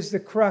believe, is the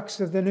crux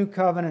of the new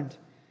covenant.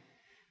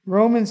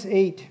 Romans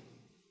 8.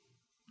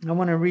 I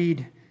want to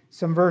read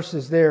some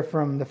verses there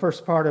from the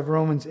first part of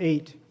Romans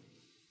 8.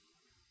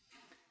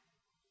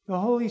 The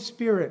Holy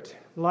Spirit,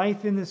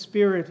 life in the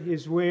Spirit,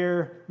 is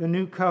where the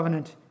new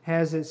covenant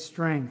has its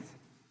strength.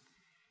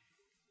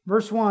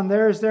 Verse 1,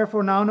 there is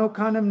therefore now no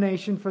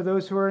condemnation for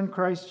those who are in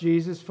Christ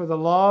Jesus, for the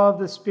law of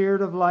the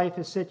Spirit of life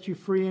has set you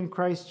free in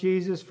Christ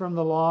Jesus from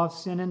the law of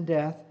sin and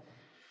death.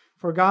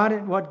 For God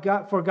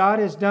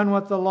has done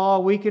what the law,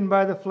 weakened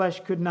by the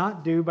flesh, could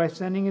not do by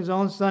sending His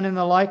own Son in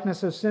the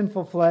likeness of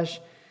sinful flesh.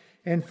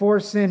 And for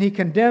sin, He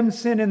condemned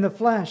sin in the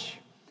flesh,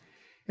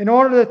 in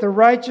order that the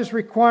righteous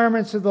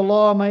requirements of the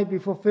law might be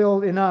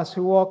fulfilled in us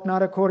who walk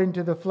not according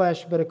to the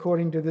flesh, but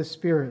according to the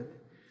Spirit.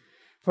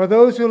 For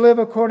those who live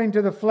according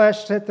to the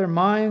flesh set their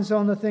minds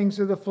on the things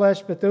of the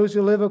flesh, but those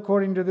who live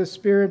according to the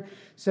Spirit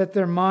set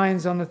their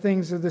minds on the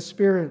things of the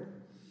Spirit.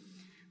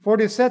 For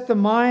to set the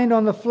mind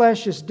on the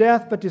flesh is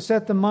death, but to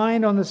set the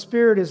mind on the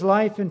Spirit is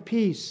life and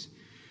peace.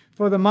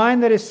 For the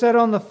mind that is set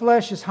on the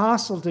flesh is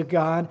hostile to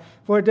God,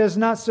 for it does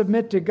not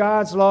submit to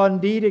God's law.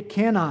 Indeed, it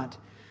cannot.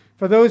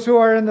 For those who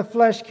are in the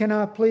flesh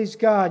cannot please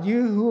God.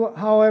 You who,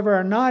 however,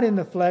 are not in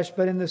the flesh,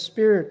 but in the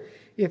Spirit,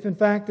 if in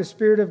fact the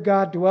Spirit of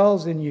God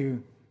dwells in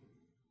you.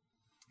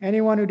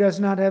 Anyone who does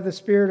not have the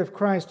Spirit of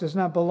Christ does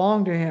not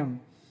belong to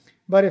Him.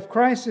 But if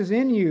Christ is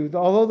in you,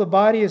 although the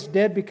body is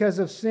dead because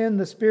of sin,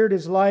 the Spirit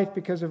is life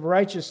because of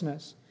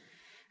righteousness.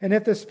 And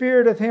if the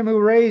Spirit of Him who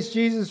raised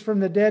Jesus from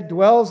the dead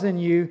dwells in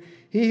you,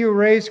 He who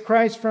raised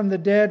Christ from the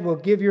dead will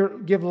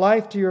give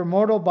life to your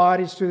mortal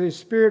bodies through the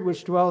Spirit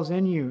which dwells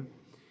in you.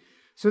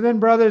 So then,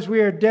 brothers,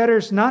 we are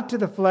debtors not to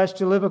the flesh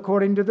to live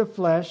according to the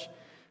flesh.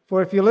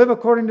 For if you live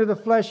according to the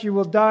flesh, you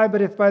will die.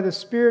 But if by the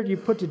Spirit you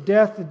put to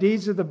death the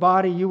deeds of the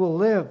body, you will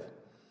live.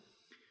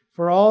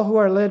 For all who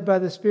are led by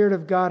the Spirit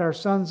of God are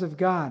sons of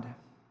God.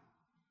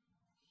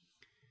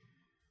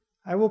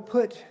 I will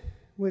put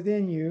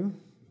within you,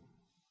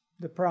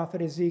 the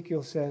prophet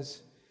Ezekiel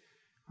says,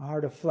 a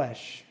heart of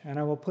flesh, and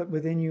I will put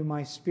within you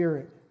my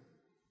Spirit.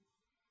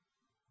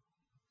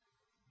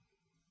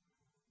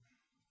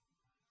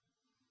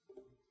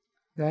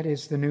 That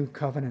is the new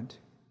covenant.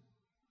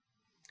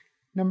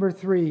 Number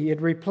 3,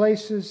 it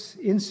replaces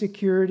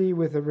insecurity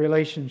with a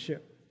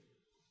relationship.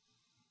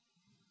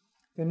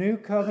 The new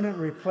covenant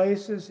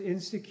replaces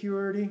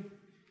insecurity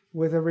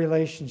with a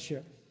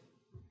relationship.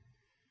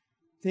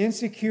 The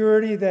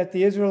insecurity that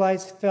the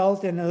Israelites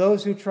felt and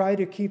those who try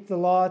to keep the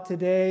law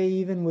today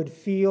even would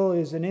feel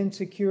is an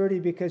insecurity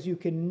because you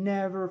can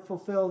never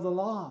fulfill the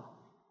law.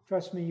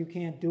 Trust me, you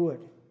can't do it.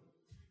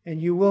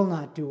 And you will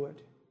not do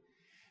it.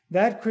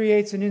 That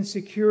creates an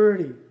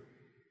insecurity.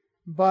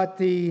 But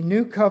the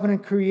new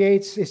covenant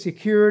creates a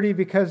security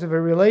because of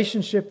a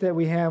relationship that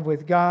we have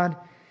with God.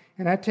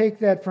 And I take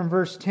that from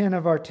verse 10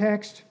 of our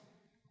text.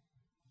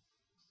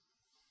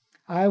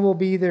 I will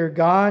be their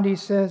God, he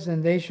says,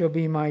 and they shall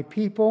be my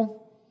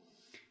people.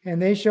 And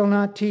they shall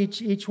not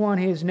teach each one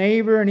his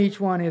neighbor and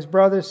each one his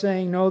brother,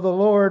 saying, Know the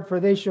Lord,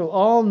 for they shall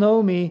all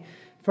know me,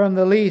 from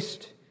the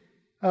least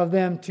of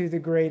them to the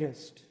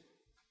greatest.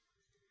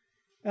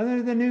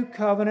 Under the new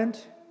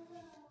covenant,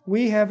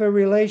 we have a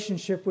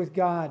relationship with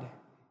God.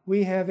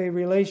 We have a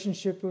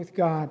relationship with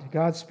God.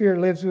 God's Spirit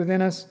lives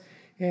within us,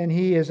 and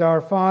He is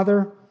our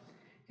Father,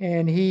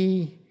 and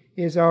He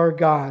is our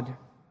God,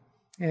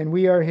 and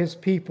we are His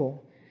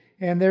people.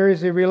 And there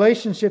is a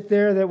relationship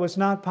there that was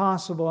not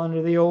possible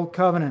under the Old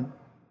Covenant.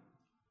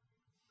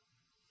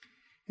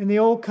 In the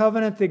Old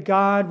Covenant, the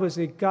God was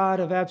a God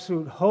of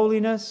absolute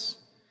holiness,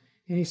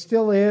 and He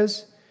still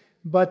is,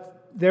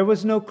 but there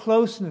was no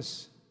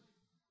closeness.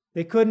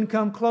 They couldn't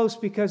come close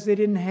because they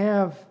didn't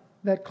have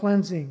that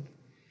cleansing.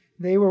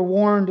 They were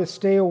warned to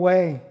stay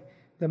away.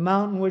 The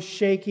mountain was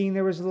shaking,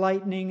 there was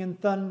lightning and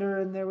thunder,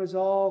 and there was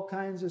all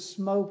kinds of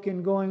smoke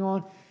and going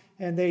on,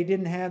 and they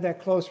didn't have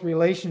that close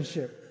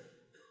relationship.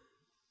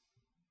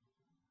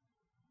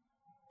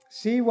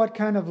 See what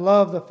kind of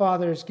love the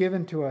Father has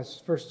given to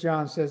us. 1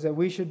 John says that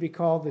we should be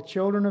called the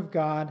children of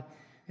God,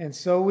 and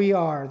so we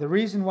are. The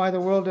reason why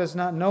the world does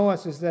not know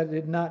us is that it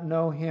did not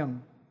know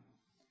Him.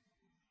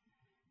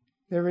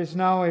 There is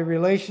now a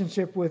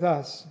relationship with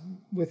us,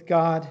 with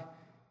God,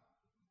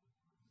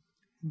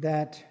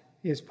 that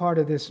is part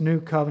of this new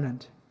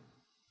covenant.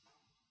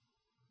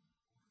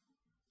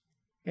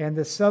 And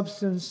the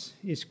substance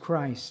is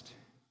Christ.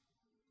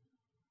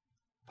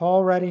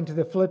 Paul, writing to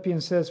the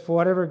Philippians, says, For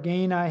whatever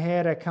gain I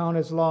had, I count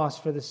as loss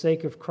for the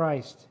sake of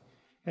Christ.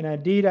 And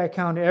indeed I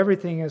count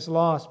everything as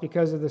loss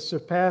because of the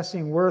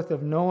surpassing worth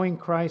of knowing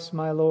Christ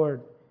my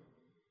Lord.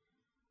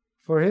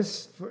 For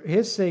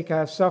his sake I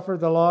have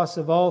suffered the loss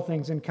of all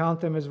things and count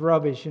them as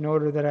rubbish in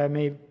order that I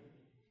may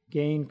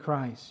gain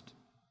Christ.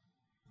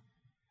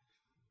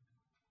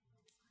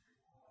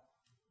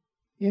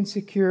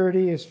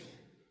 Insecurity is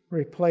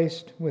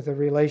replaced with a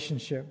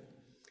relationship.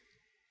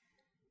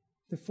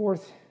 The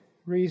fourth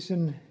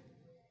reason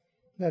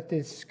that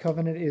this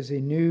covenant is a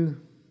new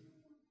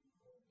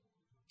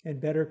and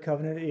better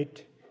covenant,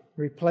 it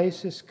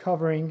replaces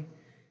covering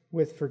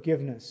with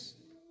forgiveness.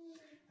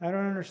 I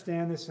don't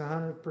understand this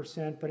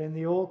 100%, but in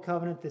the old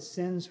covenant the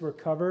sins were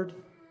covered,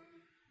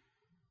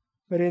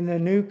 but in the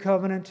new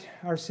covenant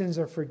our sins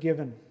are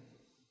forgiven.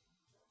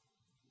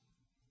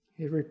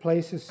 It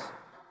replaces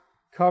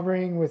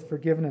covering with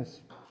forgiveness.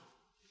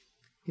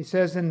 He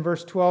says in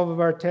verse 12 of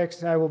our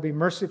text, I will be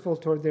merciful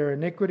toward their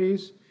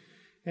iniquities,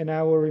 and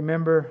I will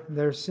remember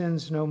their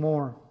sins no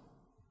more.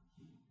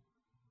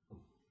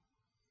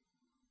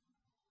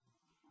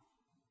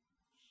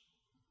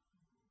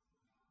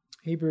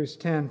 Hebrews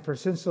 10, For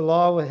since the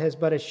law has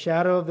but a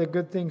shadow of the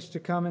good things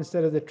to come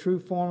instead of the true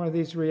form of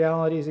these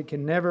realities, it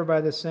can never by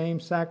the same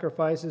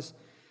sacrifices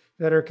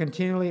that are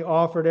continually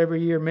offered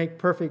every year make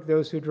perfect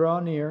those who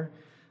draw near.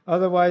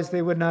 Otherwise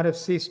they would not have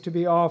ceased to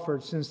be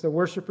offered, since the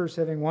worshippers,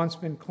 having once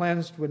been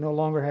cleansed, would no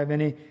longer have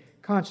any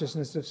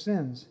consciousness of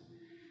sins.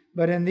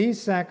 But in these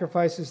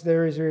sacrifices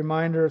there is a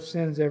reminder of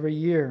sins every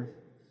year.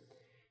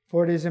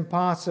 For it is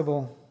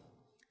impossible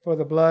for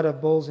the blood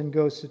of bulls and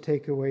goats to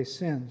take away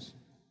sins.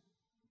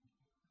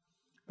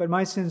 But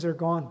my sins are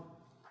gone.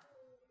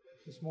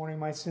 This morning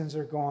my sins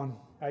are gone.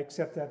 I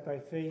accept that by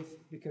faith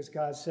because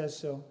God says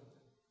so.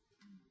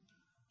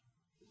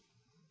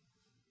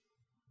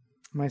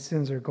 My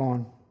sins are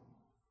gone.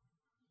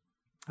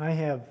 I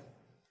have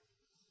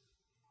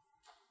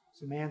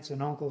some aunts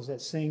and uncles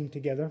that sing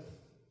together.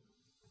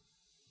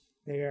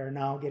 They are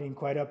now getting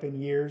quite up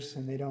in years,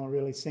 and they don't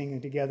really sing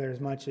together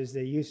as much as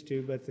they used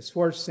to, but the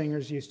Swartz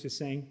singers used to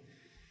sing,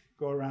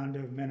 go around to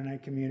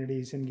Mennonite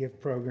communities and give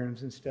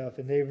programs and stuff,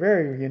 and they're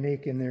very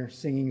unique in their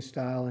singing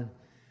style, and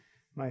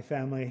my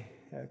family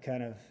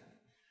kind of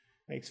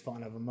makes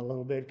fun of them a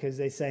little bit because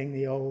they sang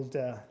the old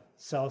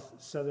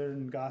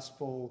southern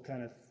gospel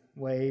kind of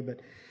way,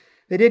 but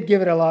they did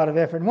give it a lot of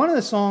effort. And one of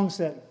the songs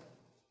that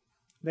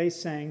they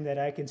sang that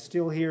I can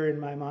still hear in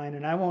my mind,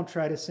 and I won't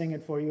try to sing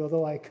it for you,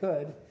 although I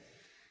could.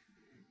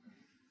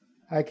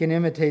 I can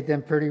imitate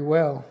them pretty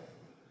well.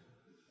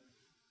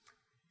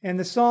 And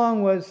the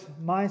song was,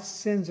 My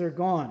Sins Are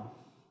Gone.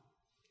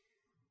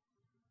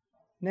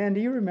 Nan, do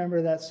you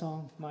remember that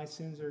song, My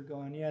Sins Are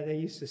Gone? Yeah, they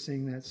used to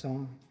sing that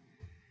song.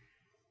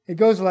 It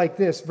goes like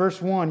this,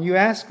 verse 1, You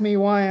ask me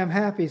why I'm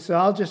happy, so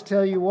I'll just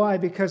tell you why,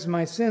 because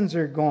my sins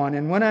are gone.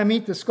 And when I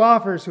meet the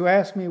scoffers who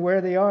ask me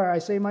where they are, I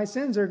say, my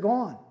sins are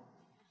gone.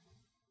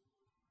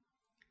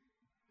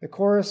 The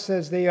chorus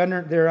says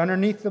they're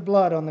underneath the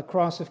blood on the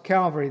cross of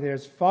Calvary. They're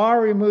as far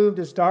removed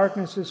as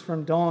darkness is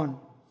from dawn.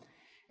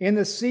 In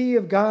the sea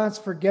of God's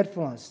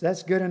forgetfulness.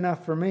 That's good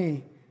enough for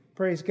me.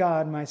 Praise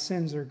God, my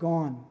sins are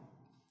gone.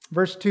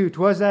 Verse 2,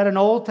 'Twas at an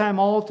old-time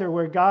altar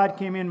where God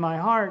came in my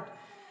heart,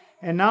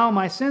 and now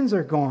my sins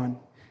are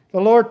gone.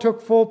 The Lord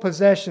took full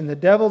possession. The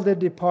devil did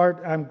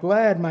depart. I'm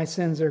glad my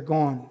sins are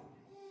gone.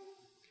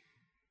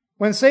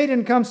 When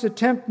Satan comes to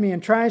tempt me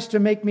and tries to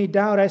make me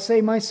doubt, I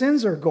say, my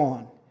sins are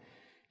gone.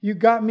 You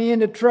got me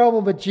into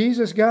trouble, but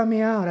Jesus got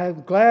me out.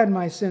 I'm glad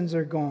my sins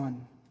are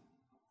gone.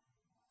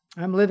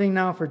 I'm living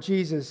now for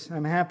Jesus.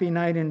 I'm happy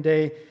night and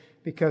day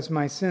because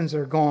my sins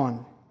are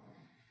gone.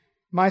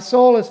 My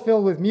soul is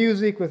filled with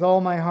music. With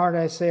all my heart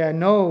I say, I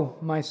know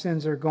my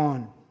sins are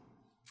gone.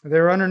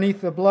 They're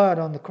underneath the blood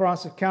on the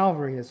cross of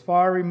Calvary, as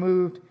far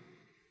removed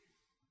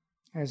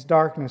as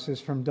darkness is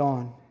from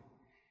dawn.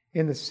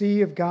 In the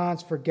sea of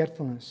God's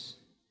forgetfulness.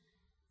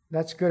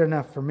 That's good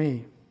enough for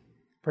me.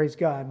 Praise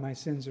God, my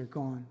sins are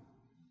gone.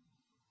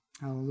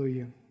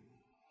 Hallelujah.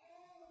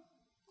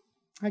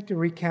 I'd like to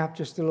recap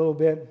just a little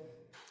bit.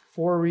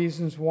 4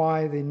 reasons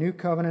why the new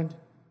covenant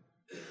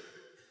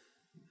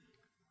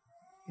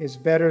is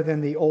better than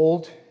the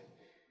old.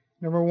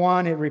 Number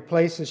 1, it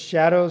replaces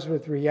shadows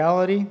with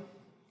reality.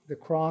 The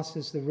cross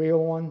is the real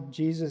one.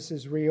 Jesus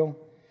is real.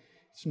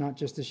 It's not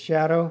just a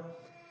shadow.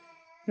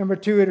 Number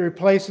 2, it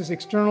replaces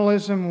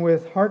externalism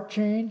with heart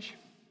change.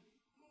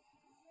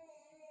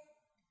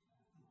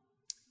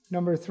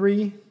 Number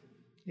 3,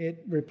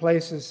 it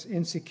replaces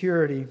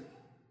insecurity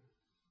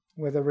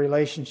with a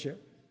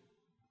relationship.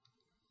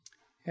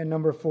 And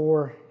number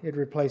 4, it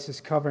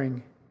replaces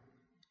covering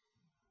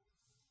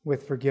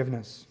with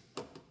forgiveness.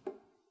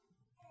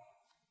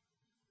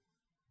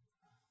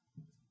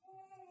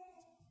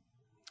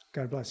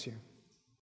 God bless you.